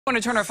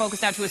want to turn our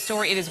focus now to a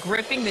story. It is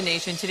gripping the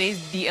nation. Today,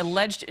 the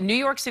alleged New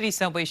York City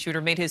subway shooter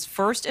made his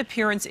first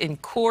appearance in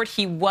court.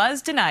 He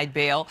was denied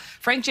bail.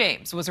 Frank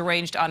James was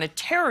arraigned on a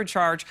terror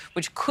charge,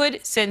 which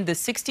could send the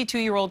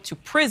 62-year-old to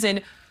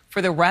prison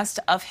for the rest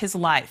of his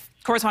life.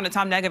 Correspondent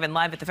Tom Negovan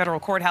live at the federal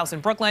courthouse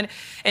in Brooklyn.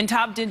 And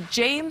Tom, did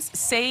James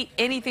say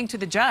anything to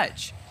the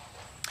judge?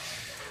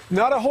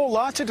 Not a whole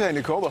lot today,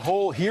 Nicole. The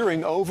whole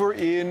hearing over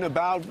in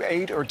about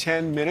 8 or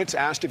 10 minutes.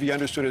 Asked if he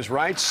understood his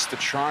rights, the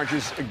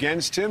charges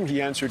against him.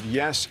 He answered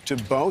yes to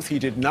both. He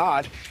did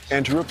not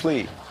enter a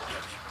plea.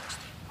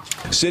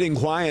 Sitting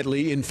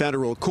quietly in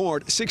federal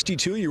court,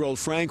 62-year-old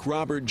Frank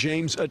Robert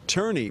James'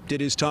 attorney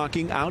did his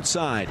talking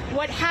outside.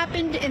 What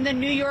happened in the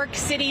New York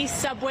City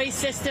subway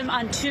system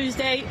on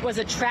Tuesday was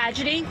a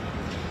tragedy.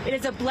 It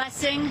is a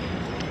blessing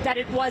that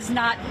it was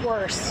not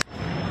worse.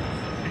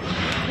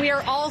 We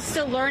are all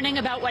still learning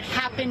about what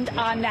happened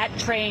on that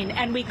train,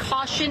 and we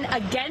caution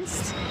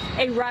against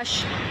a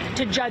rush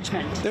to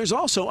judgment. There's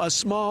also a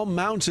small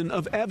mountain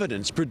of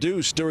evidence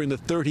produced during the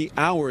 30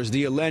 hours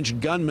the alleged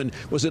gunman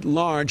was at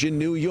large in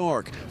New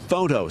York.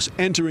 Photos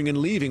entering and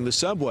leaving the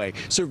subway,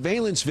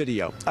 surveillance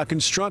video, a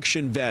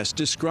construction vest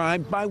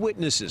described by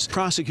witnesses.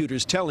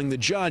 Prosecutors telling the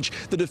judge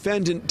the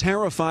defendant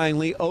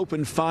terrifyingly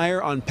opened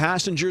fire on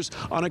passengers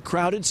on a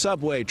crowded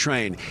subway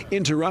train,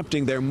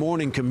 interrupting their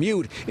morning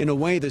commute in a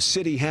way the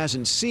city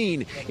hasn't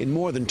seen in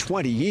more than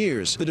 20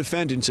 years. The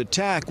defendant's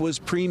attack was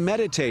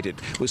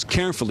premeditated, was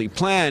carefully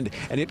planned,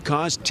 and it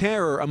caused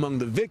terror among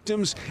the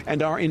victims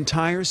and our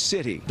entire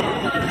city.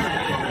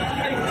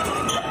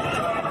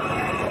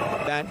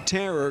 That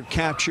terror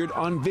captured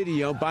on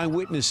video by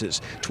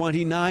witnesses.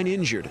 29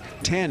 injured,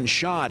 10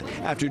 shot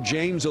after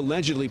James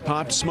allegedly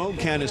popped smoke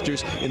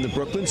canisters in the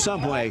Brooklyn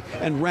subway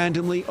and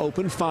randomly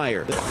opened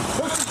fire.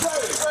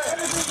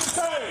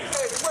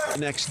 The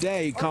next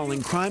day,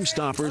 calling Crime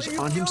Stoppers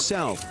on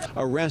himself,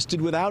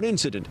 arrested without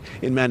incident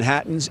in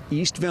Manhattan's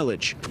East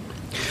Village.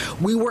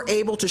 We were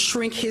able to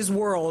shrink his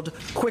world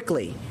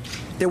quickly.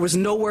 There was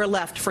nowhere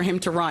left for him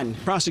to run.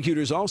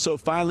 Prosecutors also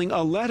filing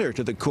a letter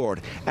to the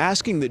court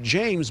asking that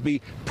James be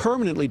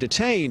permanently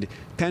detained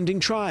pending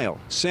trial,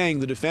 saying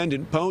the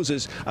defendant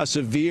poses a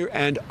severe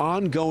and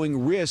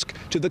ongoing risk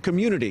to the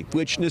community,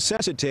 which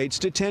necessitates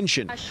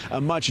detention. A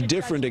much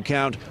different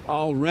account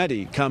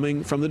already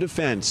coming from the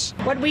defense.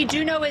 What we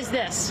do know is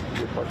this.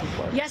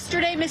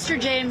 Yesterday, Mr.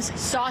 James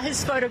saw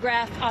his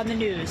photograph on the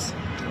news.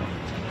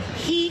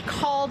 He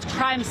called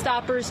Crime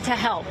Stoppers to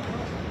help.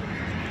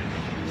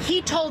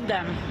 He told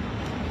them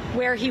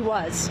where he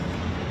was.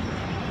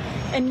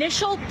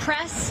 Initial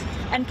press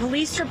and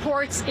police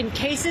reports in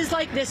cases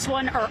like this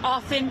one are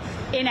often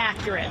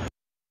inaccurate.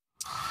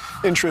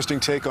 Interesting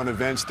take on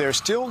events. There's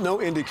still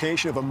no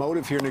indication of a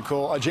motive here,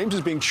 Nicole. James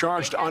is being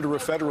charged under a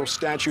federal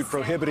statute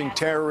prohibiting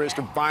terrorist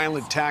or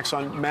violent attacks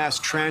on mass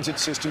transit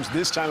systems.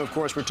 This time, of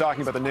course, we're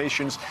talking about the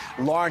nation's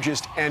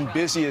largest and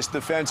busiest. The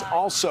feds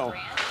also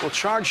will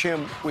charge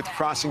him with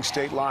crossing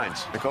state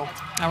lines. Nicole?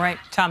 All right,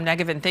 Tom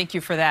Negovan, thank you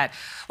for that.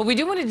 Well, we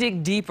do want to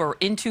dig deeper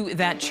into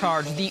that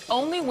charge, the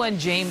only one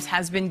James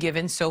has been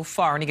given so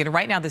far. And again,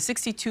 right now, the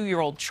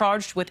 62-year-old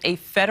charged with a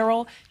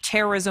federal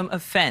terrorism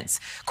offense.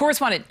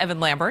 Correspondent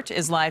Evan Lambert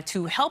is live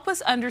to help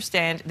us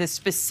understand the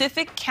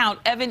specific count.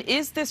 Evan,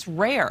 is this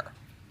rare?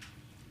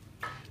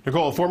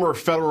 Nicole, a former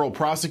federal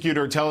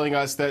prosecutor telling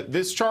us that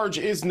this charge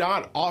is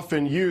not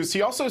often used.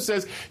 He also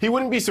says he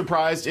wouldn't be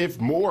surprised if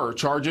more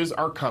charges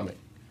are coming.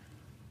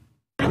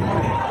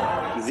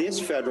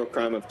 This federal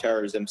crime of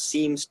terrorism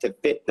seems to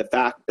fit the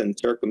facts and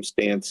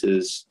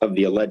circumstances of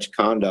the alleged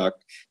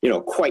conduct,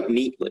 quite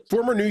neatly.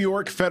 Former New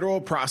York federal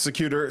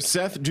prosecutor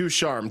Seth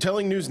Ducharme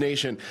telling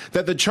NewsNation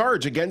that the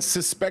charge against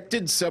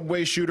suspected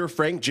subway shooter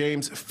Frank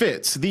James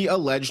fits the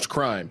alleged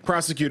crime.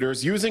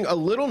 Prosecutors using a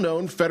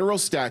little-known federal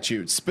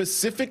statute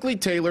specifically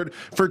tailored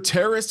for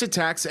terrorist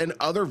attacks and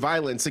other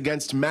violence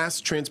against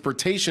mass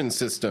transportation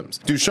systems.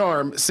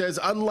 Ducharme says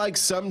unlike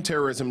some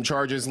terrorism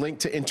charges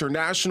linked to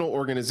international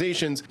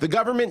organizations, the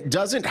government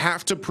doesn't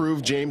have to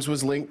prove James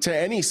was linked to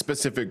any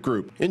specific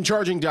group. In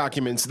charging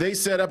documents, they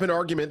set up an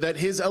argument that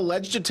his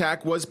alleged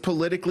attack was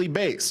politically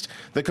based.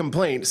 The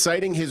complaint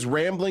citing his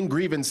rambling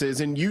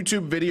grievances in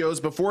YouTube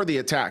videos before the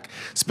attack,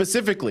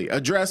 specifically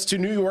addressed to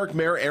New York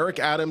Mayor Eric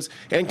Adams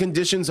and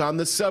conditions on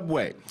the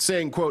subway,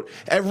 saying, quote,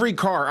 "Every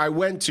car I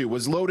went to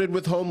was loaded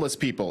with homeless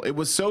people. It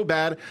was so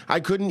bad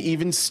I couldn't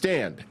even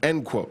stand,"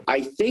 end quote.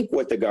 I think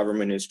what the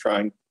government is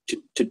trying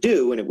to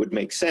do, and it would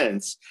make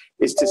sense,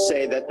 is to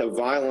say that the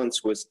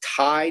violence was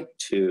tied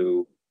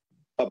to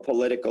a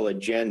political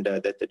agenda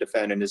that the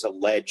defendant is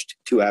alleged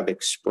to have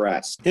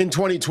expressed. In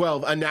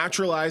 2012, a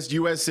naturalized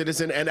U.S.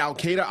 citizen and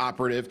al-Qaeda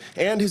operative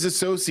and his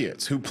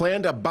associates who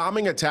planned a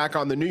bombing attack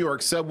on the New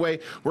York subway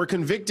were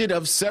convicted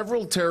of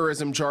several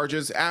terrorism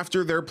charges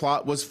after their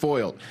plot was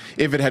foiled.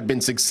 If it had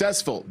been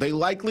successful, they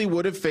likely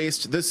would have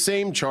faced the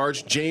same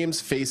charge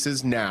James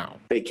faces now.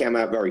 They came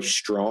out very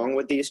strong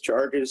with these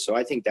charges, so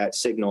I think that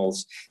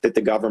signals that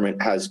the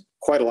government has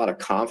quite a lot of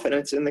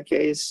confidence in the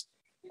case.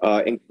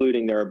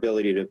 Including their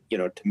ability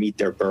to meet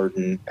their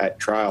burden at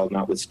trial,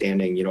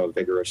 notwithstanding, a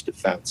vigorous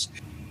defense.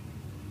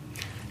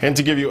 And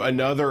to give you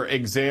another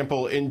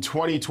example, in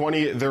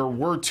 2020, there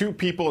were 2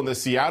 people in the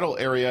Seattle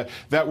area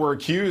that were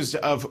accused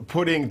of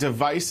putting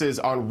devices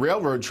on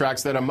railroad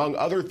tracks that, among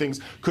other things,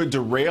 could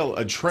derail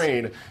a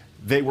train.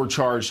 They were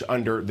charged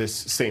under this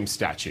same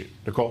statute.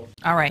 Nicole?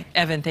 All right,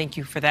 Evan, thank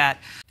you for that.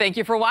 Thank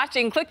you for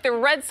watching. Click the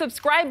red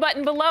subscribe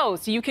button below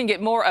so you can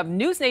get more of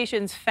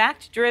NewsNation's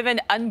fact-driven,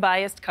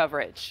 unbiased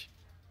coverage.